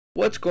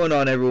What's going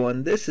on,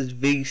 everyone? This is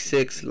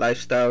V6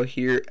 Lifestyle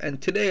here,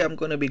 and today I'm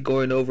going to be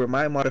going over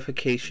my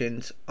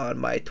modifications on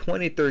my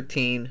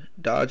 2013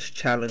 Dodge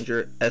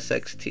Challenger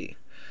SXT.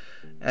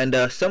 And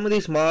some of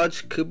these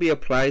mods could be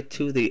applied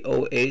to the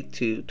 08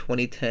 to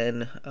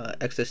 2010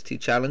 XST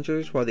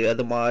Challengers, while the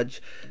other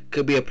mods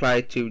could be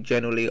applied to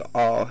generally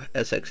all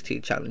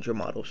SXT Challenger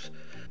models.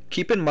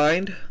 Keep in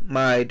mind,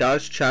 my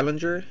Dodge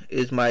Challenger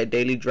is my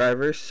daily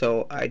driver,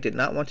 so I did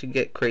not want to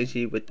get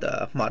crazy with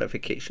the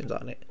modifications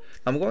on it.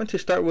 I'm going to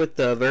start with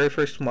the very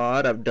first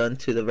mod I've done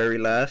to the very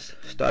last,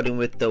 starting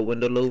with the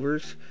window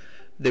louvers.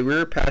 The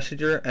rear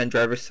passenger and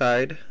driver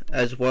side,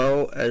 as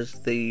well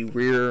as the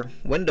rear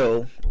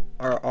window,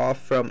 are all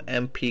from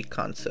MP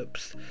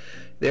Concepts.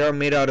 They are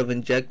made out of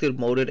injected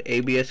molded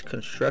ABS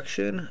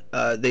construction.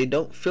 They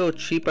don't feel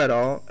cheap at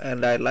all,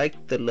 and I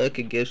like the look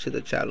it gives to the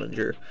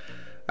Challenger.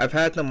 I've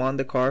had them on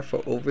the car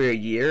for over a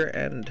year,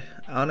 and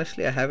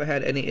honestly I haven't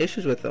had any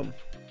issues with them.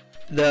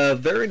 The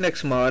very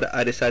next mod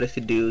I decided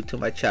to do to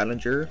my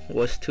Challenger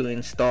was to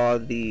install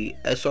the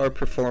SR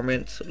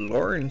Performance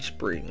lowering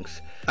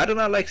springs. I do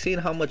not like seeing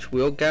how much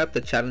wheel gap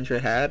the Challenger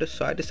had,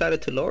 so I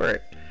decided to lower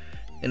it.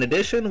 In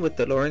addition, with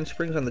the lowering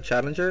springs on the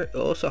Challenger, it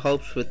also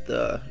helps with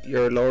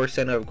your lower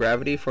center of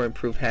gravity for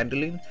improved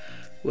handling.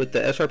 With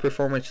the SR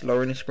Performance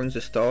lowering springs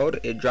installed,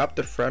 it dropped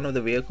the front of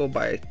the vehicle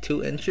by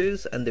 2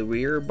 inches and the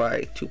rear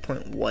by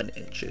 2.1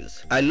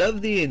 inches. I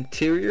love the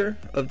interior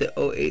of the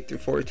 08 through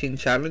 14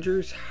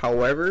 Challengers,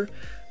 however,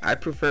 I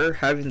prefer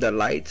having the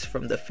lights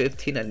from the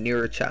 15 and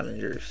newer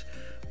Challengers.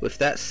 With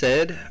that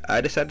said, I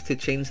decided to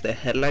change the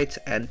headlights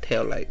and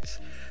tail lights.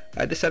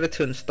 I decided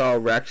to install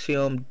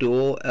Raxiom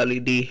dual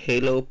LED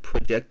halo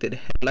projected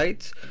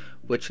headlights,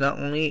 which not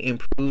only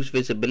improves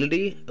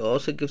visibility, it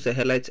also gives the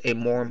headlights a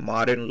more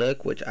modern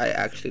look, which I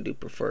actually do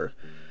prefer.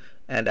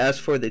 And as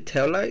for the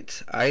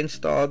taillights, I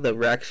installed the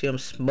Raxiom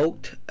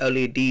smoked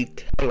LED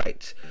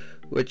taillights,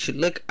 which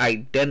look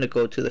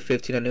identical to the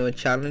 15 and newer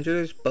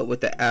Challengers, but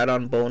with the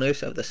add-on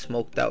bonus of the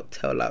smoked out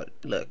taillight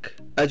look.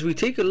 As we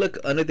take a look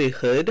under the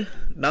hood,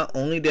 not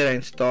only did I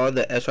install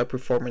the SR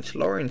Performance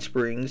lowering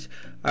springs,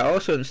 I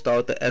also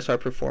installed the SR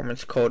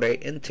Performance cold air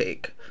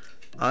intake.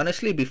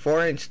 Honestly, before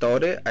I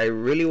installed it, I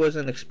really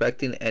wasn't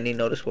expecting any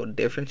noticeable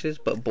differences,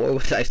 but boy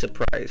was I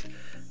surprised.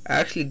 I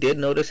actually did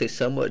notice a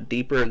somewhat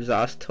deeper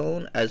exhaust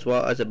tone as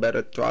well as a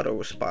better throttle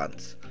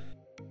response.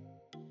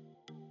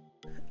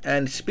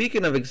 And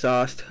speaking of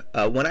exhaust,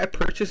 when I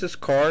purchased this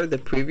car, the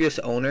previous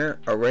owner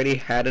already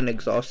had an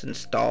exhaust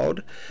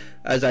installed.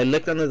 As I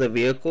looked under the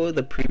vehicle,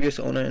 the previous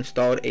owner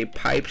installed a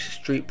Pypes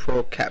Street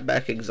Pro Cat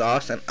back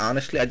exhaust, and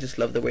honestly I just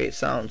love the way it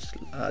sounds.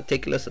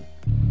 Take a listen.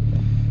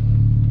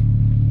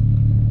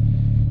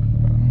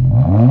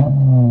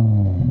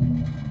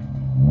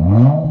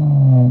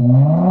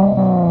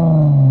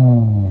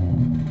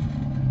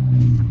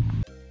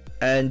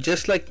 And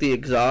just like the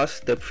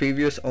exhaust, the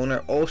previous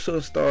owner also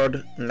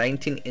installed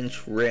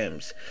 19-inch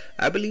rims.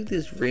 I believe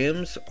these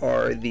rims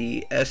are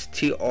the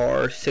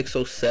STR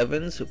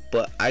 607s,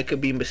 but I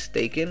could be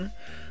mistaken.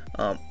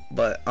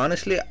 But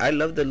honestly, I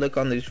love the look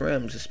on these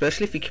rims,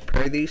 especially if you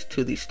compare these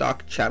to the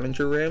stock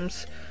Challenger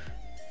rims.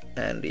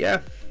 And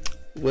yeah,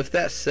 with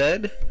that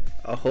said,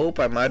 I hope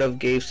I might have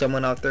gave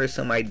someone out there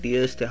some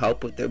ideas to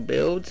help with their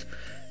builds.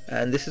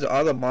 And this is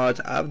all the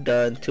mods I've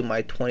done to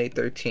my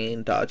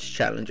 2013 Dodge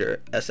Challenger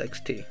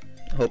SXT.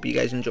 I hope you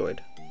guys enjoyed.